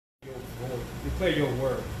declare your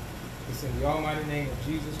word. It's in the almighty name of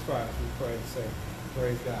Jesus Christ we pray and say,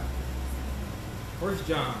 praise God. 1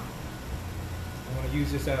 John, I want to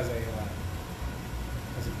use this as a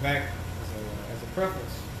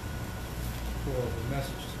preface for the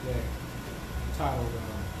message today, titled,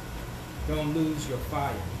 Don't Lose Your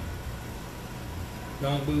Fire.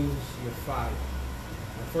 Don't lose your fire.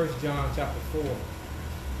 In 1 John chapter 4,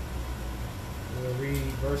 we'll read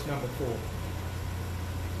verse number 4.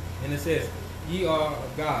 And it says, Ye are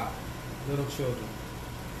of God, little children,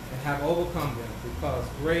 and have overcome them, because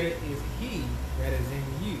greater is he that is in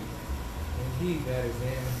you than he that is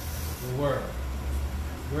in the world.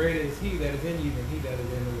 Greater is he that is in you than he that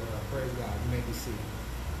is in the world. Praise God. You may be seated.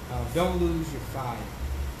 Don't lose your fire.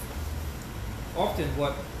 Often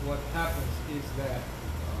what happens is that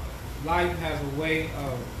life has a way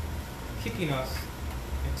of kicking us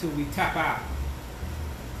until we tap out.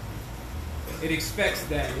 It expects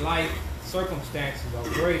that life circumstances are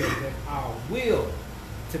greater than our will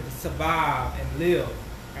to survive and live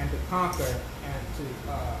and to conquer and to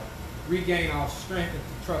regain our strength and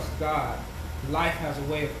to trust God. Life has a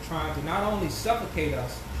way of trying to not only suffocate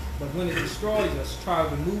us, but when it destroys us, try to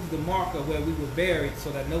remove the marker where we were buried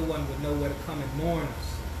so that no one would know where to come and mourn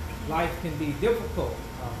us. Life can be difficult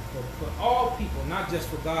for all people, not just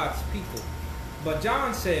for God's people. But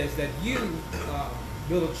John says that you,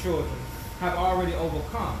 little children, have already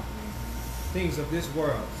overcome things of this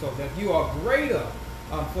world, so that you are greater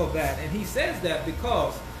for that. And he says that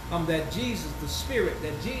because that Jesus, the Spirit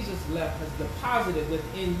that Jesus left, has deposited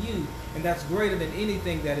within you, and that's greater than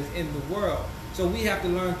anything that is in the world. So we have to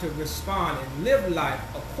learn to respond and live life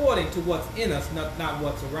according to what's in us, not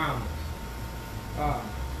what's around us.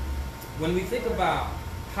 When we think about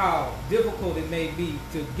how difficult it may be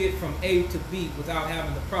to get from A to B without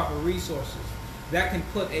having the proper resources, that can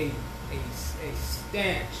put a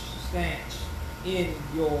stanch in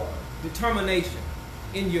your determination,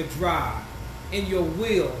 in your drive, in your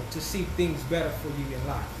will to see things better for you in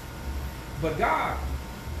life. But God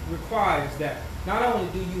requires that not only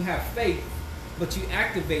do you have faith, but you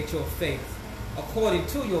activate your faith according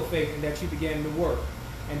to your faith, and that you begin to work.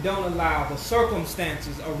 And don't allow the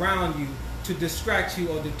circumstances around you to distract you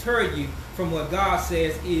or deter you from what God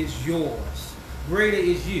says is yours. Greater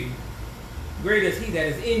is you. Greater is he that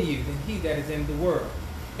is in you than he that is in the world.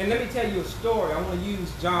 And let me tell you a story. I want to use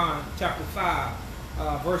John chapter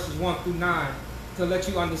 5, verses 1 through 9, to let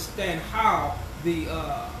you understand how the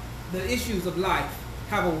issues of life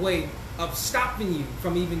have a way of stopping you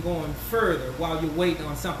from even going further while you're waiting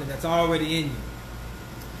on something that's already in you.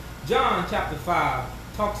 John chapter 5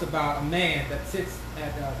 talks about a man that sits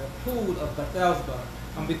at the pool of Bethesda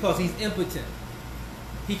because he's impotent.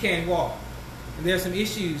 He can't walk. And there's some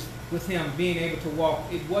issues with him being able to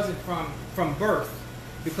walk. It wasn't from birth,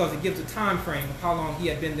 because it gives a time frame of how long he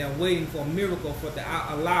had been there waiting for a miracle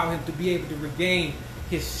to allow him to be able to regain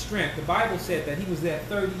his strength. The Bible said that he was there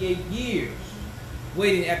 38 years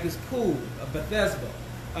waiting at this pool of Bethesda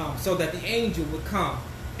so that the angel would come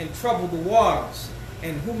and trouble the waters,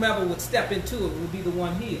 and whomever would step into it would be the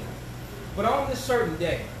one healed. But on this certain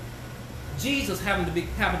day, Jesus happened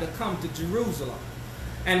to come to Jerusalem.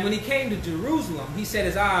 And when he came to Jerusalem, he set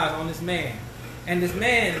his eyes on this man. And this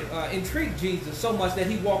man intrigued Jesus so much that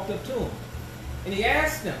he walked up to him. And he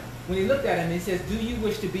asked him, when he looked at him, he says, "Do you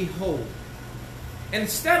wish to be whole?" And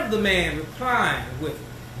instead of the man replying with,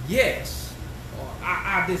 "Yes," or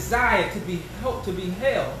I desire to be whole, the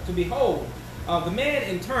man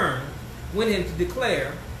in turn went in to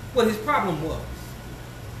declare what his problem was.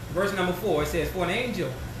 Verse number 4, it says, "For an angel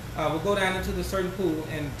will go down into the certain pool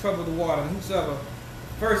and trouble the water, and whosoever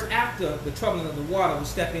first after the troubling of the water will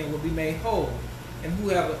step in will be made whole, and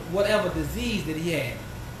whatever disease that he had."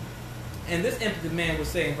 And this impotent man was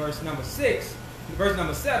saying, verse number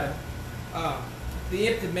 7, the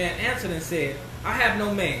impotent man answered and said, "I have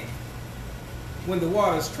no man, when the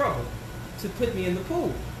water is troubled, to put me in the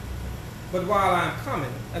pool. But while I am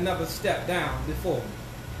coming, another step down before me."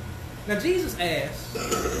 Now Jesus asks,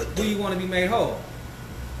 "Do you want to be made whole?"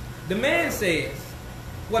 The man says,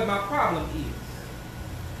 "What my problem is."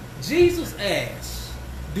 Jesus asks,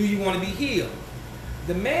 "Do you want to be healed?"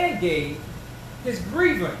 The man gave his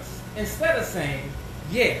grievance instead of saying,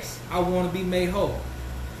 "Yes, I want to be made whole."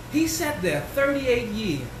 He sat there 38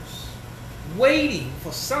 years waiting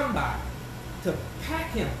for somebody to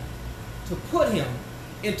pack him, to put him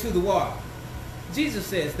into the water. Jesus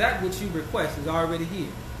says that which you request is already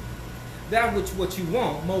here. That what you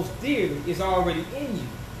want most dearly is already in you.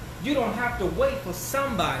 You don't have to wait for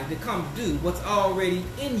somebody to come do what's already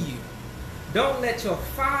in you. Don't let your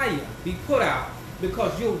fire be put out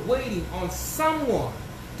because you're waiting on someone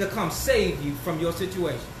to come save you from your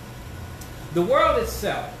situation. The world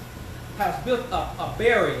itself has built up a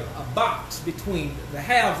barrier, a box between the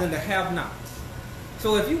haves and the have-nots.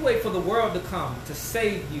 So if you wait for the world to come to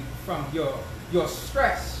save you from your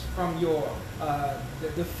stress, from your the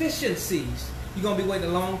deficiencies, you're going to be waiting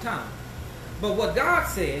a long time. But what God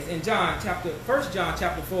says in 1 John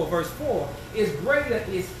chapter 4, verse 4, is greater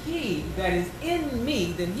is he that is in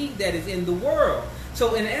me than he that is in the world.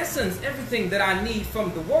 So in essence, everything that I need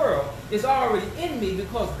from the world is already in me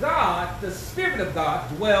because God, the Spirit of God,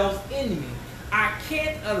 dwells in me. I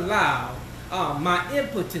can't allow my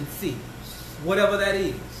impotencies, whatever that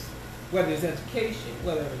is, whether it's education,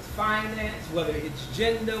 whether it's finance, whether it's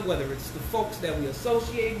gender, whether it's the folks that we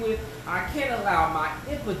associate with, I can't allow my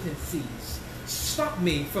impotencies stop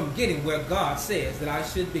me from getting where God says that I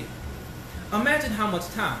should be. Imagine how much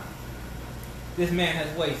time this man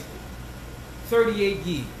has wasted. 38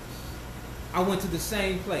 years. I went to the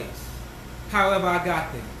same place. However I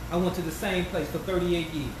got there, I went to the same place for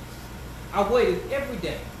 38 years. I waited every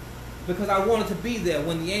day because I wanted to be there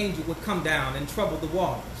when the angel would come down and trouble the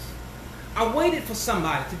waters. I waited for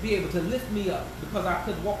somebody to be able to lift me up because I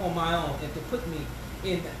could walk on my own and to put me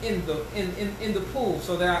in the pool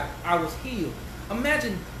so that I was healed.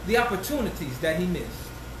 Imagine the opportunities that he missed.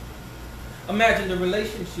 Imagine the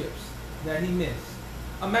relationships that he missed.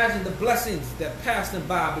 Imagine the blessings that passed him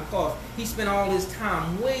by because he spent all his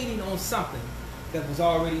time waiting on something that was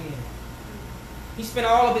already in him. He spent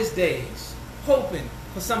all of his days hoping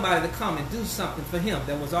for somebody to come and do something for him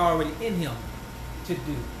that was already in him to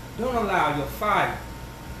do. Don't allow your fire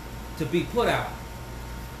to be put out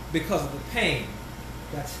because of the pain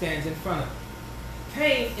that stands in front of you.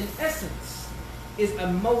 Pain, in essence, is a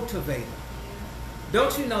motivator.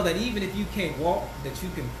 Don't you know that even if you can't walk, that you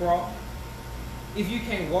can crawl? If you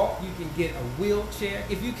can't walk, you can get a wheelchair.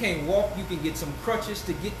 If you can't walk, you can get some crutches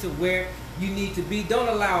to get to where you need to be. Don't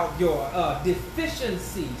allow your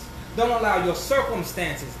deficiencies. Don't allow your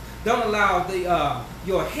circumstances. Don't allow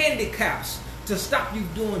your handicaps to stop you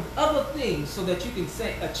doing other things so that you can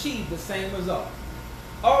achieve the same result.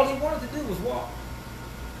 All he wanted to do was walk.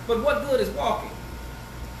 But what good is walking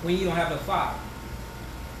when you don't have no fire?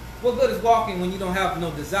 What good is walking when you don't have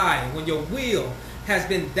no desire, when your will has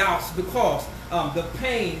been doused because the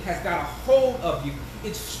pain has got a hold of you?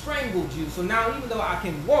 It strangled you. So now even though I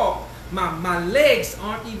can walk, my legs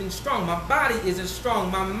aren't even strong. My body isn't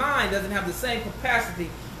strong. My mind doesn't have the same capacity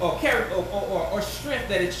or character or strength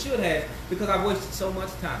that it should have because I wasted so much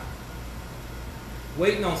time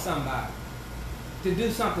waiting on somebody to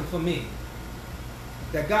do something for me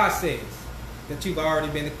that God says that you've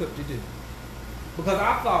already been equipped to do. Because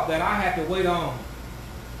I thought that I had to wait on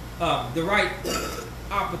the right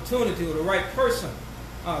opportunity or the right person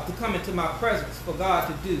to come into my presence for God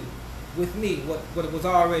to do with me what was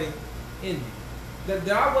already in me. That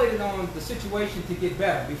I waited on the situation to get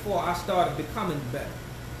better before I started becoming better.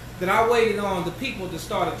 That I waited on the people to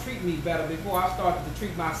start to treat me better before I started to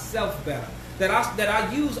treat myself better. That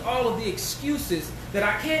I use all of the excuses that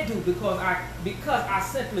I can't do because I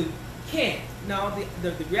simply can't. No,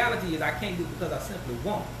 the reality is I can't do it because I simply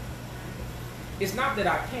won't. It's not that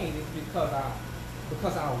I can't, it's because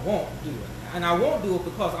I won't do it. And I won't do it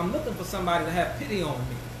because I'm looking for somebody to have pity on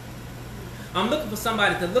me. I'm looking for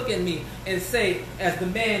somebody to look at me and say, as the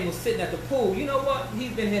man was sitting at the pool, you know what?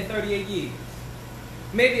 He's been here 38 years.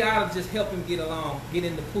 Maybe I'll just help him get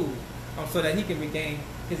in the pool so that he can regain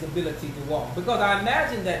his ability to walk. Because I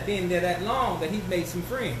imagine that being there that long, that he's made some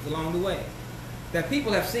friends along the way. That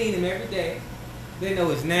people have seen him every day. They know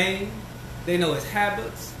his name. They know his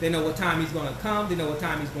habits. They know what time he's going to come. They know what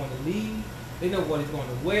time he's going to leave. They know what he's going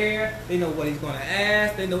to wear. They know what he's going to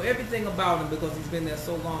ask. They know everything about him because he's been there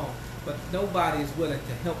so long. But nobody is willing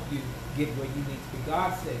to help you get where you need to be.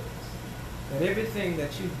 God says that everything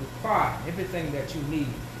that you require, everything that you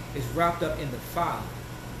need is wrapped up in the fire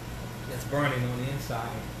that's burning on the inside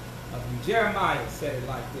of you. Jeremiah said it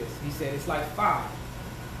like this. He said, it's like fire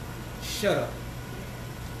shut up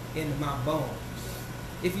in my bones.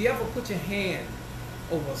 If you ever put your hand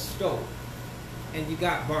over a stove and you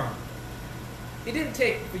got burned, it didn't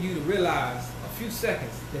take for you to realize a few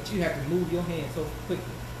seconds that you had to move your hand so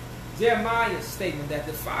quickly. Jeremiah's statement that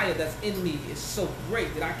the fire that's in me is so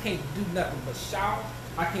great that I can't do nothing but shout,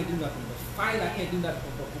 I can't do nothing but fight, I can't do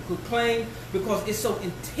nothing but proclaim because it's so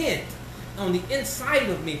intent on the inside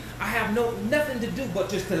of me. I have nothing to do but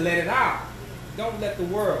just to let it out. Don't let the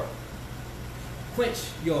world quench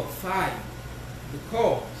your fire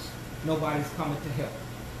because nobody's coming to help.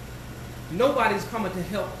 Nobody's coming to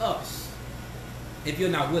help us if you're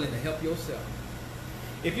not willing to help yourself.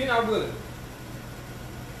 If you're not willing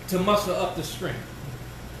to muster up the strength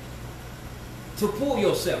to pull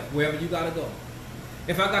yourself wherever you got to go.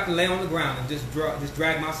 If I got to lay on the ground and just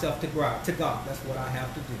drag myself to God, that's what I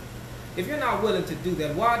have to do. If you're not willing to do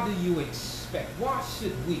that, why do you expect? Why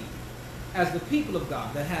should we, as the people of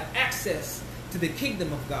God that have access to the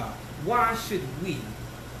kingdom of God, why should we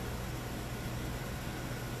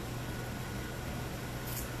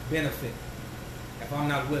benefit if I'm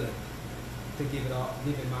not willing to give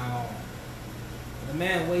it my all? The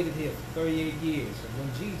man waited here for 38 years, and when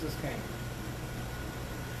Jesus came,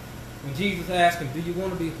 when Jesus asked him, do you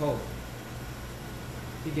want to be whole?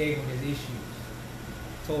 He gave him his issues,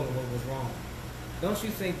 told him what was wrong. Don't you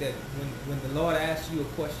think that when the Lord asks you a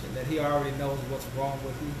question that he already knows what's wrong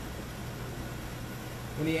with you?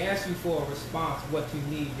 When he asks you for a response, what you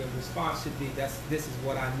need, your response should be, this is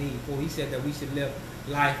what I need. For he said that we should live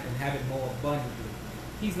life and have it more abundantly.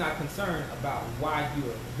 He's not concerned about why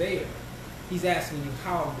you're there. He's asking you,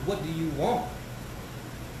 what do you want?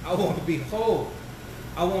 I want to be whole.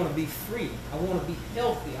 I want to be free. I want to be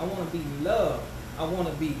healthy. I want to be loved. I want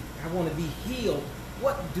to be healed.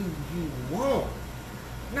 What do you want?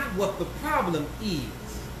 Not what the problem is.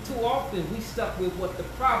 Too often we stuck with what the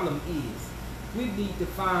problem is. We need to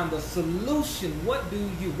find a solution. What do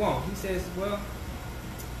you want? He says, well,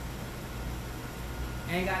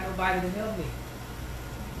 I ain't got nobody to help me.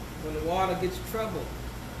 When the water gets troubled,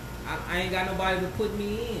 I ain't got nobody to put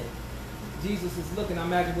me in. Jesus is looking, I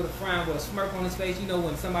imagine, with a frown, with a smirk on his face. You know,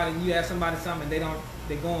 when you ask somebody something, they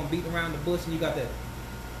go and beat around the bush, and you got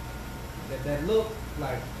that look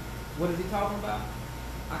like, what is he talking about?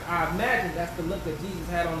 I imagine that's the look that Jesus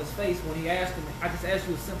had on his face when he asked him. I just asked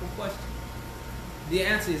you a simple question. The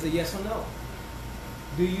answer is a yes or no.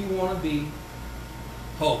 Do you want to be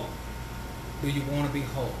whole? Do you want to be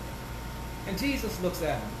whole? And Jesus looks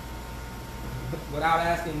at him without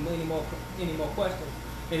asking any more questions.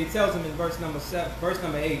 And he tells him in verse number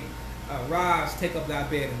 8, rise, take up thy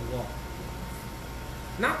bed and walk.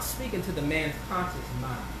 Not speaking to the man's conscious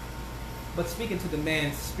mind, but speaking to the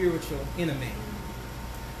man's spiritual inner man.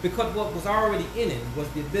 Because what was already in him was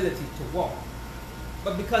the ability to walk.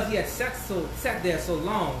 But because he had sat there so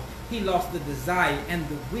long, he lost the desire and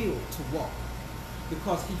the will to walk.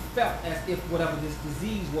 Because he felt as if whatever this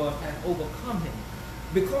disease was had overcome him.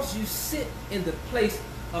 Because you sit in the place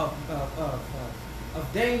of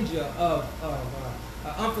danger, of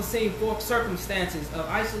unforeseen circumstances, of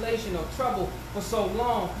isolation or trouble for so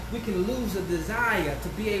long, we can lose a desire to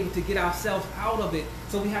be able to get ourselves out of it.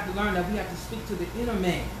 So we have to learn that we have to speak to the inner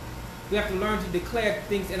man. We have to learn to declare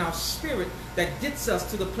things in our spirit that gets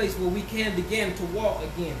us to the place where we can begin to walk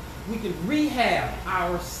again. We can rehab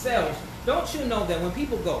ourselves. Don't you know that when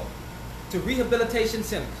people go to rehabilitation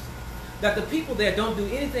centers, that the people there don't do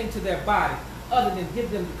anything to their body other than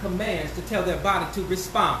give them the commands to tell their body to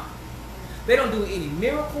respond. They don't do any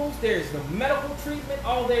miracles. There is no medical treatment.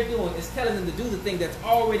 All they're doing is telling them to do the thing that's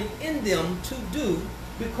already in them to do,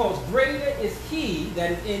 because greater is he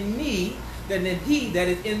that is in me than he that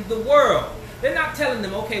is in the world. They're not telling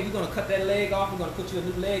them, okay, we're going to cut that leg off, we're going to put you a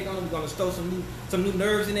new leg on, we're going to throw some new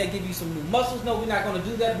nerves in there, give you some new muscles. No, we're not going to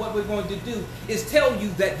do that. What we're going to do is tell you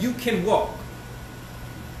that you can walk,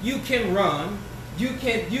 you can run, you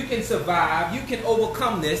can survive, you can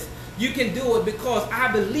overcome this, you can do it because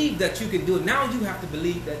I believe that you can do it. Now you have to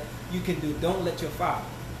believe that you can do it. Don't let your father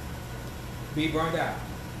be burned out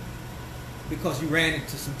because you ran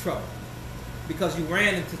into some trouble, because you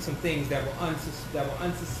ran into some things that were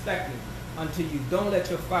unsuspecting unto you. Don't let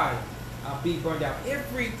your fire be burned out.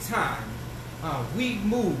 Every time we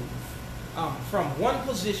move from one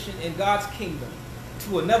position in God's kingdom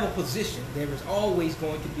to another position, there is always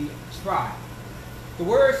going to be a trial. The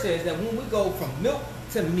word says that when we go from milk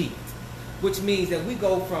to meat, which means that we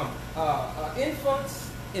go from infants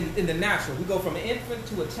in the natural, we go from an infant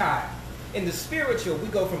to a child. In the spiritual, we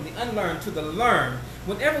go from the unlearned to the learned.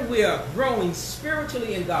 Whenever we are growing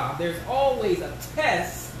spiritually in God, there's always a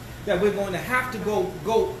test that we're going to have to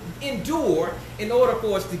go endure in order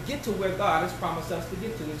for us to get to where God has promised us to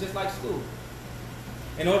get to. It's just like school.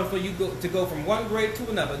 In order for you to go from one grade to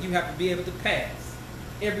another, you have to be able to pass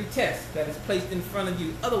every test that is placed in front of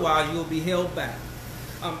you. Otherwise, you'll be held back.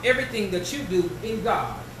 Everything that you do in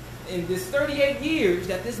God, in this 38 years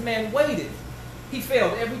that this man waited, he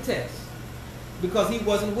failed every test because he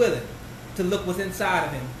wasn't willing to look what's inside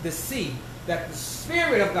of him, to see that the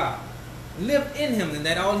Spirit of God lived in him, and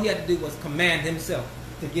that all he had to do was command himself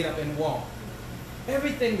to get up and walk.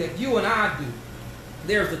 Everything that you and I do,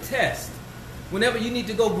 there's a test. Whenever you need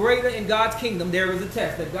to go greater in God's kingdom, there is a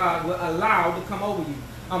test that God will allow to come over you.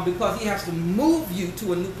 Because he has to move you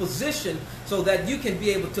to a new position so that you can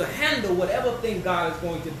be able to handle whatever thing God is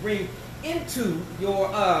going to bring into your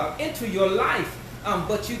life,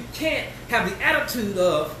 but you can't have the attitude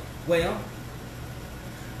of, well,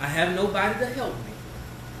 I have nobody to help me.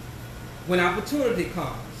 When opportunity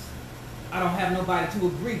comes, I don't have nobody to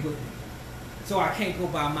agree with me, so I can't go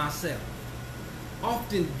by myself.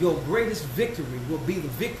 Often your greatest victory will be the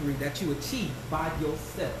victory that you achieve by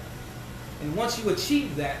yourself. And once you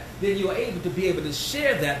achieve that, then you're able to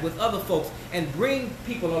share that with other folks and bring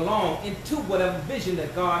people along into whatever vision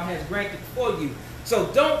that God has granted for you.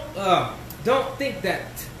 So don't think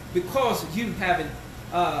that because you haven't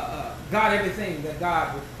got everything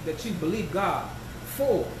that you believe God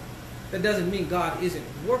for, that doesn't mean God isn't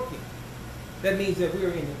working. That means that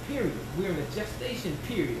we're in a period, we're in a gestation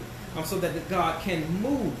period, so that God can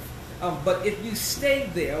move. But if you stay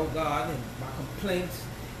there, oh God, in my complaints,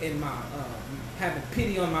 in my having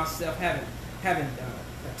pity on myself, having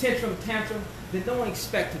a tantrum, then don't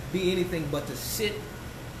expect to be anything but to sit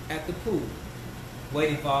at the pool,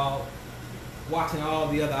 watching all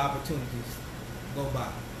the other opportunities go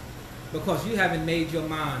by. Because you haven't made your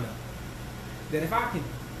mind up that if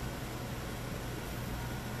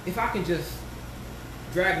I can just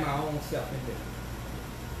drag my own self in there,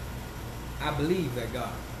 I believe that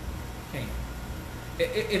God can.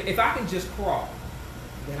 If I can just crawl,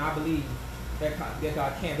 then I believe that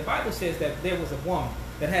God can. The Bible says that there was a woman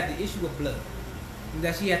that had the issue of blood, and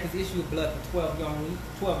that she had this issue of blood for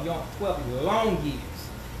 12 long years,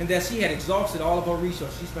 and that she had exhausted all of her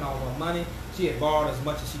resources. She spent all of her money. She had borrowed as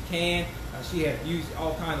much as she can. She had used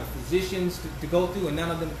all kinds of physicians to go through, and none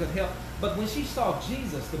of them could help. But when she saw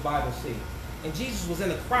Jesus, the Bible said, and Jesus was in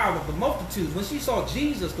the crowd of the multitudes, when she saw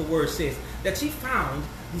Jesus, the word says, that she found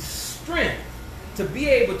the strength to be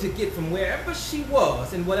able to get from wherever she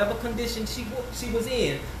was, in whatever condition she was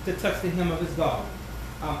in, to touch the hem of his garment.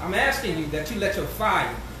 I'm asking you that you let your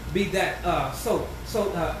fire be that so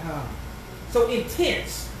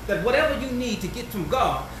intense that whatever you need to get from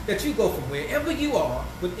God, that you go from wherever you are,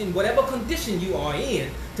 in whatever condition you are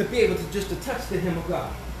in, to be able to just to touch the hem of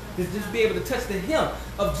God. To just be able to touch the hem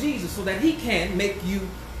of Jesus so that he can make you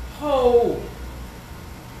whole.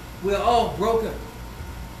 We're all broken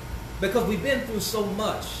because we've been through so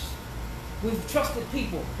much. We've trusted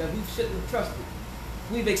people that we shouldn't have trusted.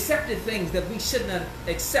 We've accepted things that we shouldn't have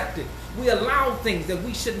accepted. We allow things that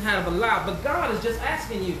we shouldn't have allowed. But God is just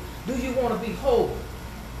asking you, do you want to be whole?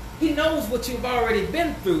 He knows what you've already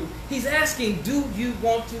been through. He's asking, do you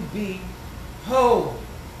want to be whole?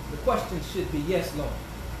 The question should be, yes, Lord.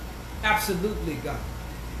 Absolutely, God.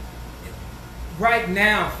 Right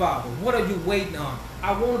now, Father, what are you waiting on?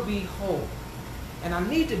 I want to be whole. And I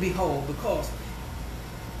need to be whole because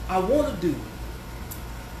I want to do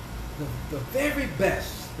the very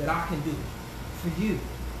best that I can do for you.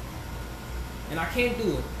 And I can't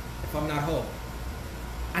do it if I'm not whole.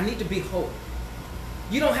 I need to be whole.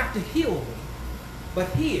 You don't have to heal me, but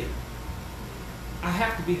here, I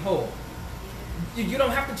have to be whole. You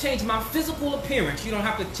don't have to change my physical appearance. You don't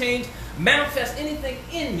have to manifest anything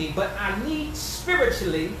in me, but I need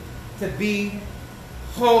spiritually to be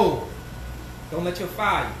whole. Don't let your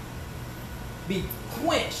fire be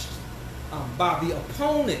quenched by the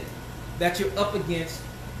opponent that you're up against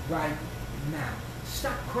right now.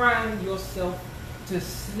 Stop crying yourself to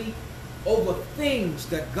sleep over things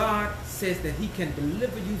that God says that he can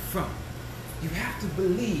deliver you from. You have to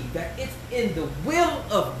believe that it's in the will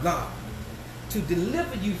of God to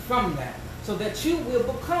deliver you from that, so that you will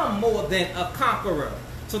become more than a conqueror,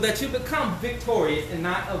 so that you become victorious and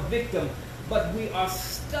not a victim. But we are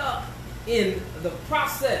stuck in the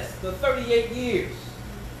process, the 38 years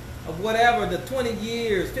of whatever, the 20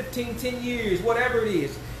 years, 15, 10 years, whatever it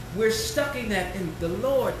is. We're stuck in that, and the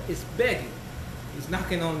Lord is begging. He's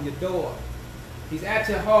knocking on your door. He's at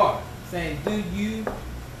your heart saying, do you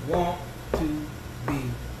want to be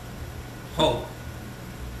whole?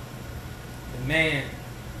 The man,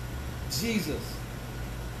 Jesus,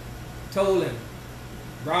 told him,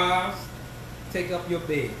 rise, take up your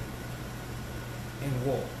bed, and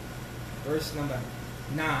walk. Verse number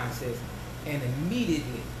 9 says, and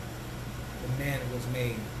immediately the man was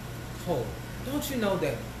made whole. Don't you know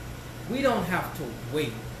that we don't have to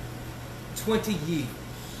wait 20 years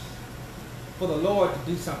for the Lord to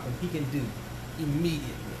do something he can do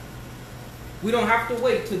immediately? We don't have to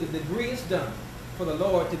wait till the degree is done for the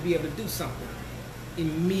Lord to be able to do something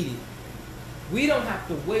immediately. We don't have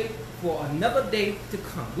to wait for another day to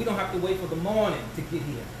come. We don't have to wait for the morning to get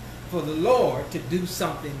here for the Lord to do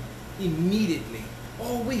something immediately.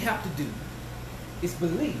 All we have to do is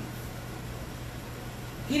believe.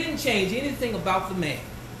 He didn't change anything about the man,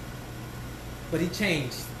 but he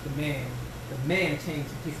changed the man. The man changed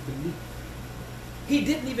his belief. He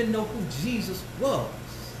didn't even know who Jesus was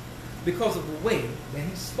because of the way that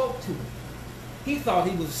he spoke to him. He thought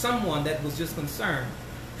he was someone that was just concerned,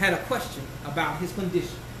 had a question about his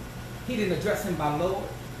condition. He didn't address him by Lord,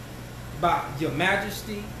 by your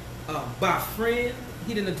majesty, by friend.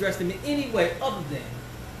 He didn't address him in any way other than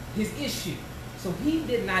his issue. So he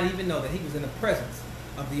did not even know that he was in the presence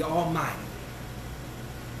of the Almighty.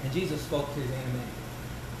 And Jesus spoke to his inner man.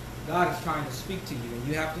 God is trying to speak to you, and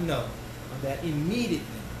you have to know that immediately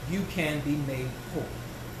you can be made whole.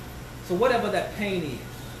 So whatever that pain is,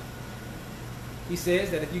 he says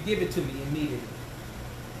that if you give it to me immediately,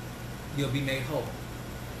 you'll be made whole.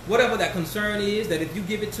 Whatever that concern is, that if you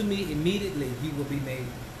give it to me immediately, you will be made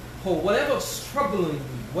whole. Whatever's troubling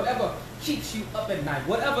you, whatever keeps you up at night,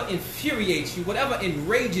 whatever infuriates you, whatever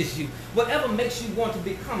enrages you, whatever makes you want to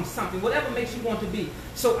become something, whatever makes you want to be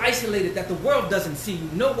so isolated that the world doesn't see you,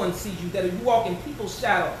 no one sees you, that you walk in people's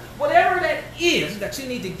shadow, whatever that is that you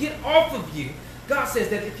need to get off of you, God says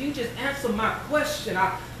that if you just answer my question,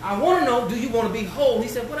 I want to know, do you want to be whole? He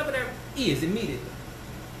said, whatever that is, immediately,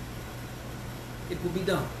 it will be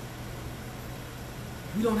done.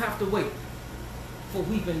 You don't have to wait for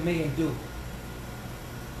weeping may endure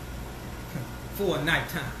for a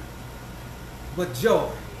nighttime. But joy,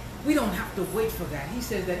 we don't have to wait for that. He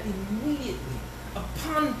says that immediately,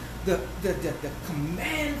 upon the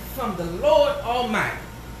command from the Lord Almighty,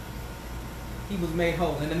 he was made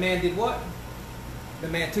whole. And the man did what? The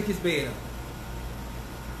man took his bed up.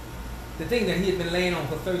 The thing that he had been laying on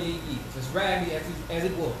for 38 years, as raggedy as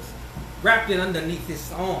it was, wrapped it underneath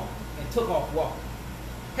his arm and took off walking.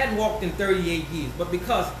 Hadn't walked in 38 years, but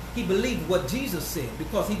because he believed what Jesus said,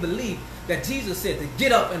 because he believed that Jesus said to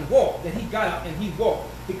get up and walk, that he got up and he walked,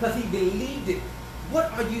 because he believed it. What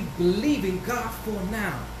are you believing God for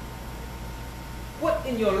now? What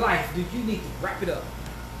in your life do you need to wrap it up?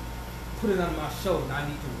 Put it on my shoulder and I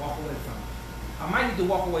need to walk away from it. I might need to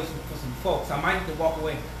walk away from some folks. I might need to walk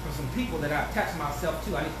away from some people that I attach myself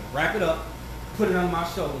to. I need to wrap it up, put it on my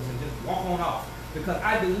shoulders and just walk on off. Because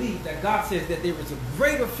I believe that God says that there is a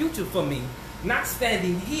greater future for me, not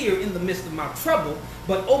standing here in the midst of my trouble,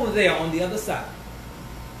 but over there on the other side.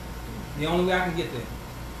 The only way I can get there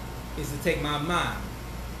is to take my mind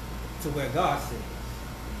to where God says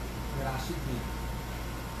that I should be.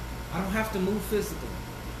 I don't have to move physically,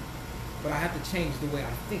 but I have to change the way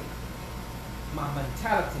I think. My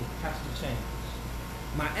mentality has to change.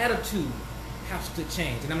 My attitude has to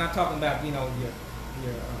change. And I'm not talking about, your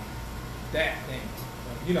that thing,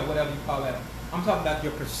 whatever you call that. I'm talking about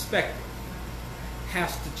your perspective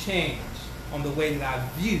has to change on the way that I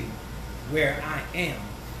view where I am,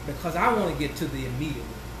 because I want to get to the immediate.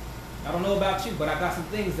 I don't know about you, but I got some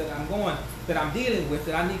things that I'm dealing with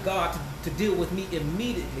that I need God to deal with me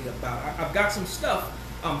immediately about. I've got some stuff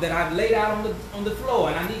that I've laid out on the floor,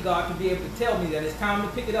 and I need God to be able to tell me that it's time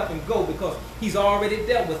to pick it up and go, because he's already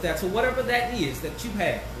dealt with that. So whatever that is that you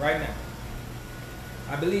have right now,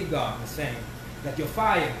 I believe God is saying that your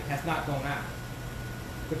fire has not gone out.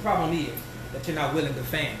 The problem is that you're not willing to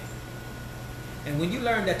fan. And when you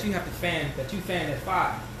learn that you have to fan, that you fan that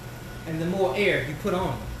fire, and the more air you put on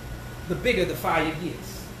it, the bigger the fire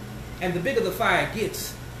gets. And the bigger the fire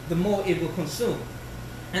gets, the more it will consume.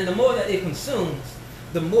 And the more that it consumes,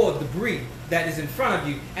 the more debris that is in front of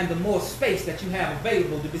you, and the more space that you have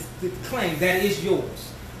available to claim that is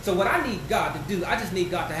yours. So what I need God to do, I just need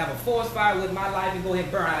God to have a forest fire with my life and go ahead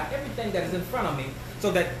and burn out everything that is in front of me,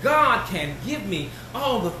 so that God can give me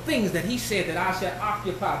all the things that he said that I shall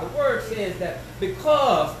occupy. The word says that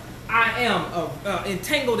because I am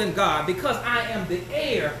entangled in God, because I am the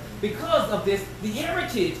heir, because of this, the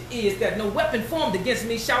heritage is that no weapon formed against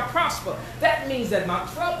me shall prosper. That means that my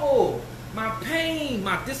trouble, my pain,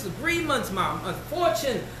 my disagreements, my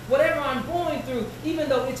misfortune, whatever I'm going through, even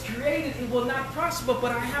though it's created, it will not prosper.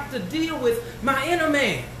 But I have to deal with my inner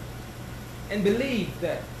man and believe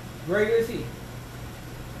that greater is he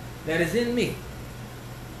that is in me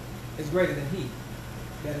is greater than he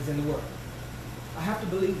that is in the world. I have to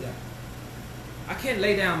believe that. I can't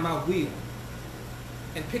lay down my wheel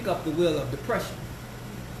and pick up the wheel of depression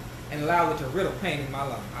and allow it to riddle pain in my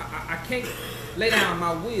life. I can't lay down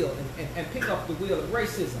my wheel and pick up the wheel of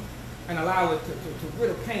racism and allow it to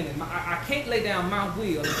riddle pain in my life. I can't lay down my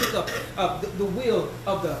wheel and pick up the wheel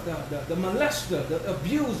of the molester, the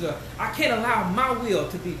abuser. I can't allow my wheel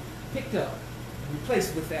to be picked up and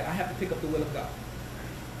replaced with that. I have to pick up the will of God.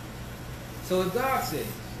 So if God says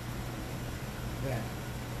that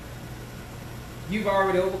you've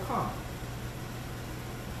already overcome,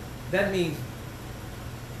 that means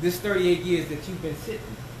this 38 years that you've been sitting,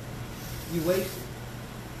 you wasted,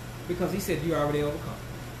 because he said you already overcome.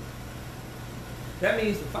 That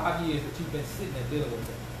means the 5 years that you've been sitting there dealing with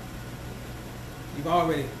it, you've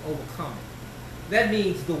already overcome it. That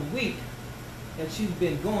means the week that you've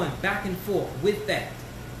been going back and forth with that,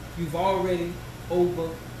 you've already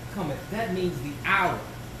overcome it. That means the hour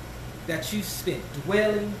that you spent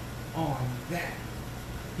dwelling on that,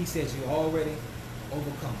 he says you already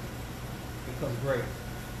overcome it because greater.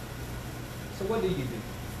 So what do you do?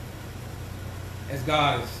 As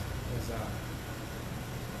God is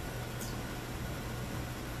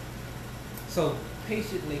so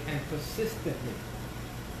patiently and persistently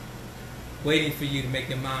waiting for you to make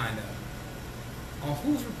your mind up on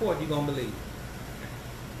whose report you're going to believe.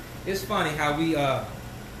 It's funny how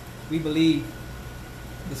we believe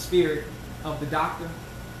the spirit of the doctor,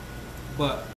 but